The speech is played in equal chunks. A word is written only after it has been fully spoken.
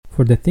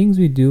For the things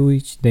we do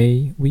each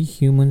day, we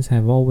humans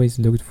have always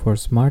looked for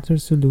smarter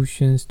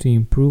solutions to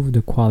improve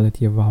the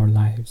quality of our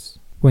lives.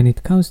 When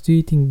it comes to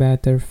eating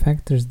better,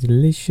 Factor's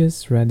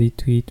delicious,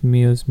 ready-to-eat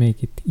meals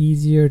make it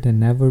easier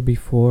than ever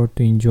before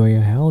to enjoy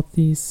a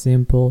healthy,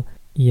 simple,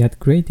 yet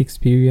great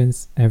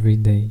experience every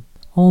day.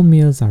 All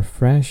meals are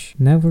fresh,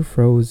 never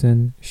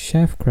frozen,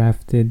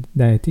 chef-crafted,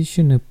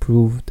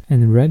 dietitian-approved,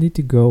 and ready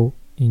to go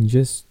in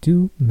just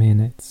 2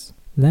 minutes.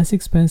 Less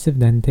expensive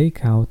than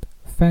takeout,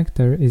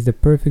 Factor is the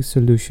perfect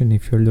solution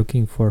if you're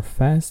looking for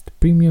fast,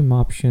 premium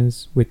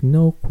options with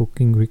no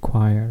cooking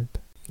required.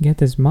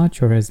 Get as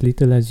much or as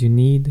little as you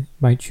need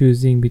by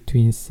choosing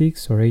between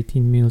 6 or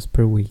 18 meals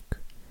per week.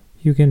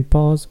 You can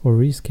pause or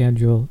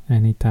reschedule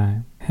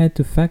anytime. Head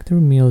to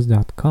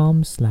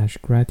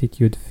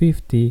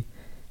factormeals.com/gratitude50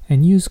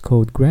 and use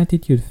code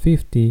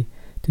gratitude50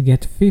 to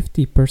get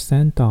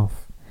 50%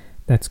 off.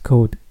 That's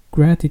code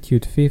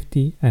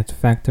gratitude50 at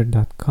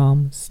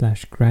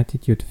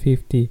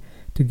factor.com/gratitude50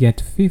 to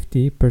get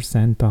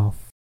 50%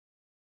 off.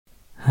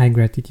 Hi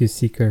Gratitude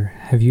Seeker,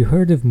 have you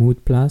heard of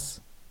Mood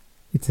Plus?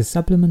 It's a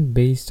supplement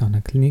based on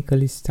a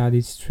clinically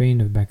studied strain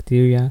of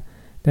bacteria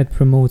that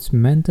promotes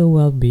mental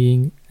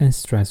well-being and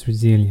stress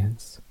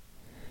resilience.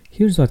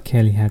 Here's what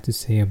Kelly had to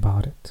say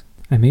about it.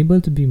 I'm able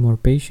to be more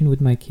patient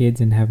with my kids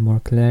and have more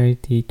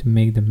clarity to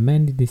make the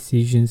many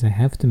decisions I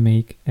have to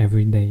make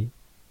every day.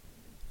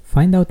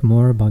 Find out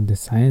more about the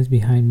science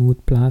behind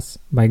Mood Plus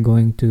by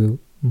going to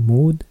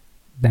mood-plus.com.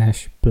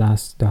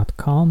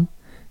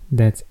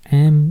 That's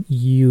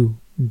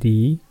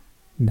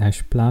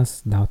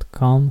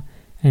MUD-plus.com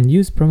and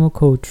use promo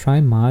code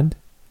TRYMOD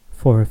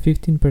for a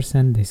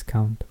 15%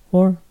 discount,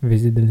 or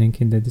visit the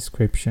link in the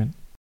description.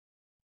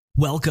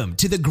 Welcome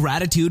to the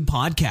Gratitude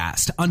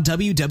Podcast on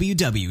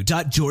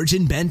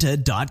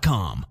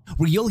www.georgianbenta.com,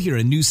 where you'll hear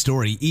a new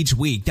story each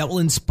week that will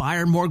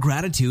inspire more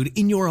gratitude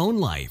in your own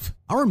life.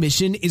 Our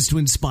mission is to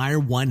inspire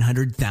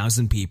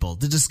 100,000 people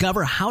to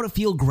discover how to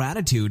feel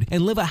gratitude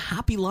and live a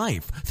happy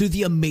life through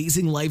the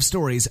amazing life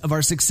stories of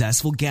our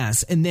successful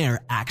guests and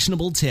their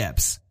actionable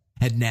tips.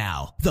 And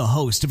now, the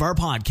host of our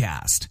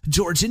podcast,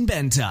 Georgian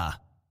Benta.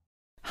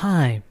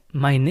 Hi,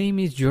 my name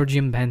is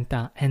Georgian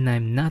Benta, and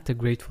I'm not a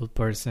grateful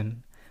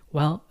person.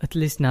 Well, at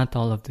least not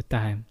all of the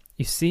time.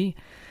 You see,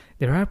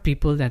 there are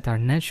people that are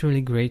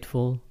naturally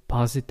grateful,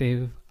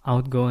 positive,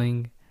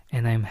 outgoing,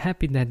 and I'm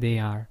happy that they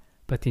are.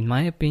 But in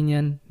my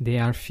opinion, they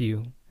are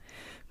few.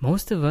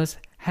 Most of us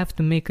have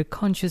to make a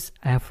conscious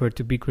effort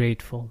to be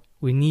grateful.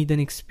 We need an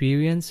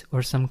experience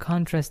or some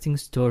contrasting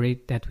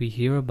story that we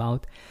hear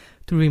about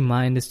to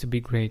remind us to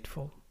be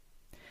grateful.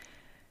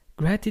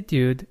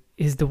 Gratitude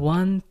is the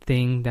one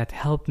thing that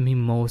helped me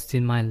most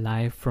in my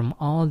life from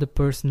all the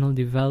personal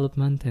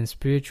development and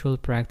spiritual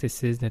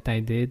practices that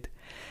I did,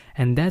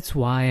 and that's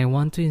why I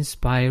want to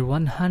inspire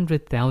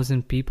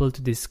 100,000 people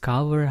to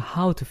discover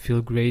how to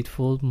feel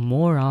grateful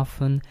more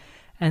often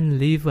and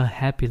live a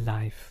happy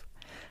life.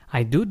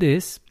 I do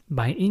this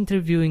by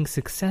interviewing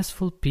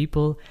successful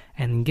people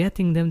and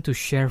getting them to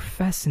share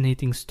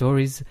fascinating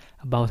stories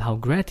about how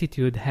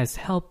gratitude has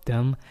helped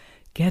them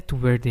get to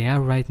where they are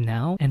right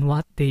now and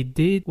what they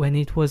did when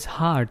it was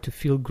hard to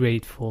feel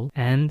grateful,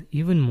 and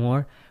even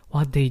more,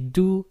 what they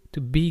do to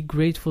be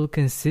grateful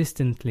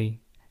consistently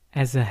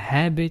as a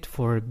habit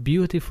for a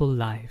beautiful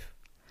life.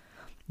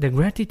 The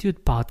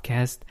Gratitude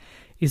Podcast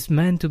is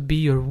meant to be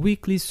your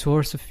weekly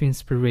source of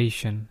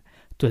inspiration,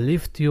 to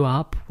lift you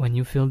up when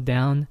you feel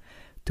down,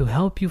 to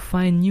help you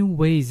find new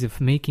ways of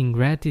making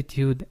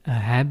gratitude a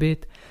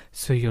habit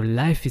so your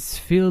life is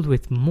filled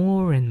with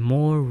more and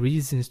more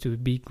reasons to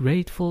be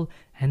grateful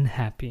and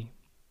happy.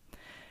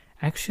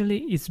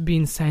 Actually, it's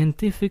been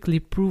scientifically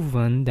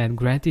proven that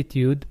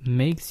gratitude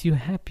makes you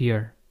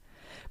happier.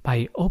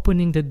 By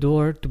opening the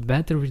door to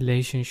better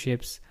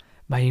relationships,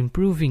 by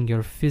improving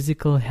your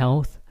physical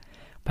health,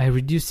 by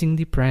reducing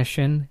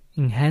depression,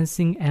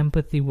 enhancing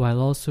empathy while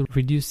also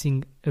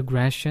reducing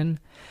aggression,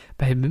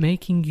 by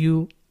making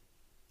you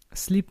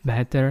sleep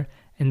better,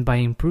 and by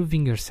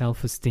improving your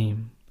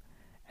self-esteem.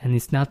 And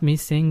it's not me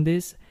saying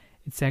this,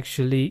 it's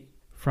actually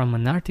from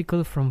an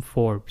article from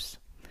Forbes.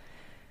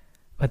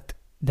 But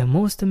the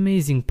most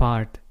amazing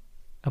part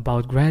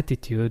about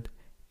gratitude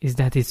is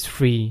that it's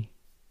free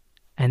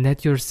and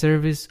at your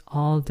service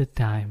all the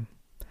time.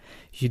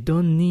 You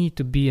don't need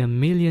to be a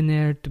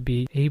millionaire to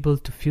be able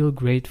to feel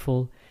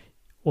grateful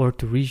or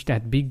to reach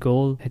that big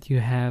goal that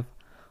you have,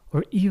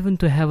 or even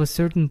to have a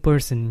certain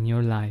person in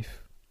your life.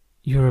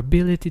 Your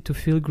ability to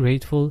feel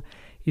grateful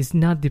is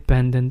not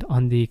dependent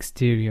on the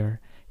exterior.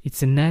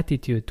 It's an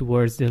attitude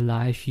towards the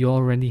life you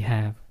already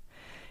have.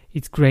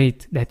 It's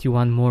great that you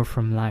want more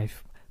from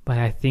life, but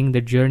I think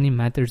the journey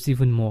matters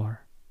even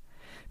more.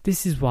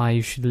 This is why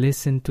you should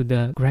listen to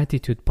the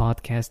Gratitude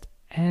Podcast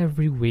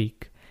every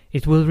week.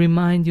 It will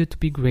remind you to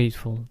be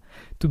grateful,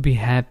 to be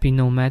happy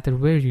no matter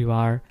where you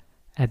are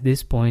at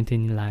this point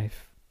in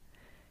life.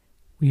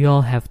 We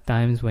all have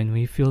times when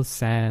we feel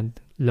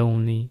sad,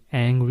 lonely,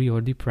 angry,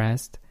 or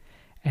depressed,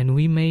 and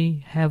we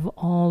may have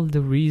all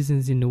the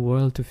reasons in the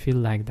world to feel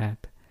like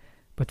that.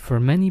 But for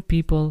many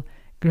people,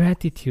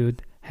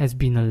 Gratitude has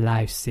been a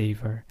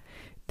lifesaver.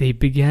 They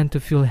began to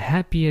feel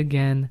happy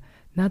again,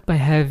 not by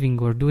having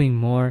or doing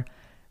more,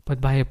 but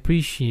by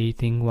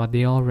appreciating what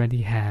they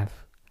already have.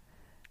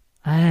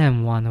 I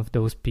am one of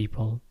those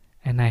people,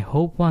 and I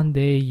hope one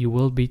day you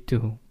will be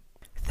too.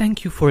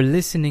 Thank you for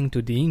listening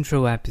to the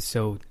intro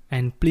episode,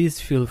 and please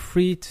feel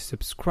free to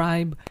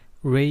subscribe,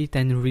 rate,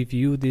 and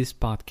review this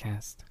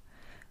podcast.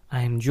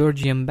 I am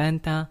Georgie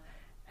Mbenta,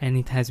 and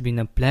it has been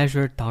a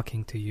pleasure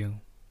talking to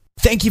you.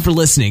 Thank you for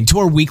listening to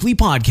our weekly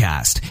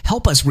podcast.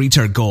 Help us reach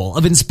our goal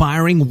of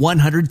inspiring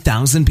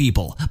 100,000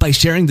 people by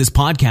sharing this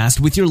podcast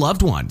with your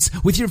loved ones,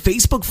 with your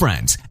Facebook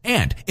friends.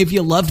 And if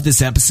you loved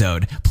this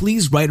episode,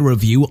 please write a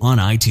review on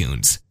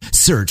iTunes.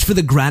 Search for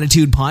the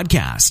Gratitude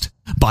Podcast.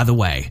 By the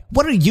way,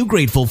 what are you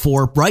grateful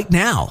for right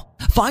now?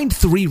 Find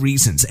 3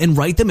 reasons and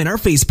write them in our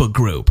Facebook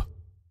group.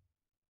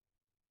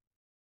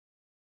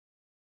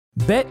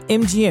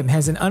 BetMGM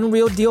has an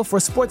unreal deal for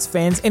sports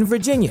fans in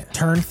Virginia.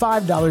 Turn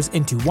 $5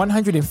 into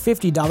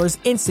 $150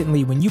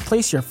 instantly when you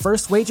place your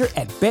first wager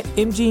at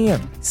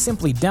BetMGM.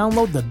 Simply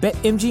download the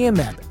BetMGM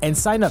app and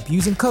sign up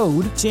using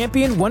code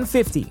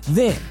Champion150.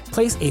 Then,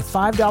 place a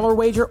 $5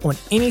 wager on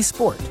any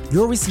sport.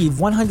 You'll receive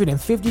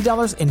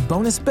 $150 in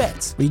bonus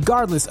bets,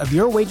 regardless of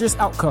your wager's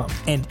outcome.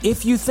 And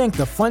if you think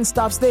the fun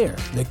stops there,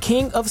 the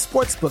King of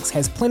Sportsbooks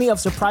has plenty of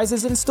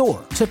surprises in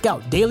store. Check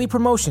out daily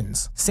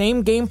promotions,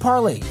 same-game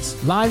parlays,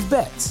 live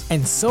bets,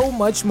 and so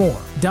much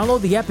more.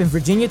 Download the app in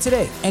Virginia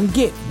today and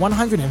get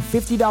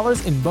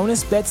 $150 in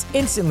bonus bets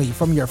instantly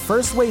from your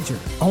first wager.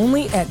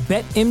 Only at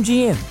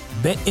BetMGM.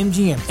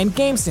 BetMGM and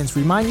GameSense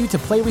remind you to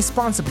play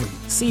responsibly.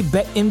 See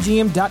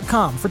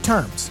BetMGM.com for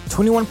terms.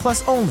 21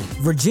 plus only.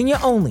 Virginia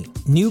only.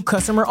 New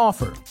customer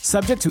offer.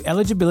 Subject to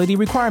eligibility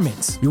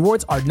requirements.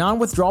 Rewards are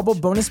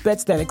non-withdrawable bonus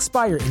bets that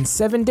expire in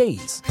 7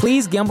 days.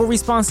 Please gamble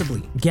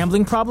responsibly.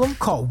 Gambling problem?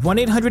 Call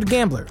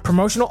 1-800-GAMBLER.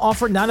 Promotional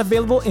offer not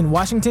available in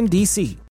Washington, D.C.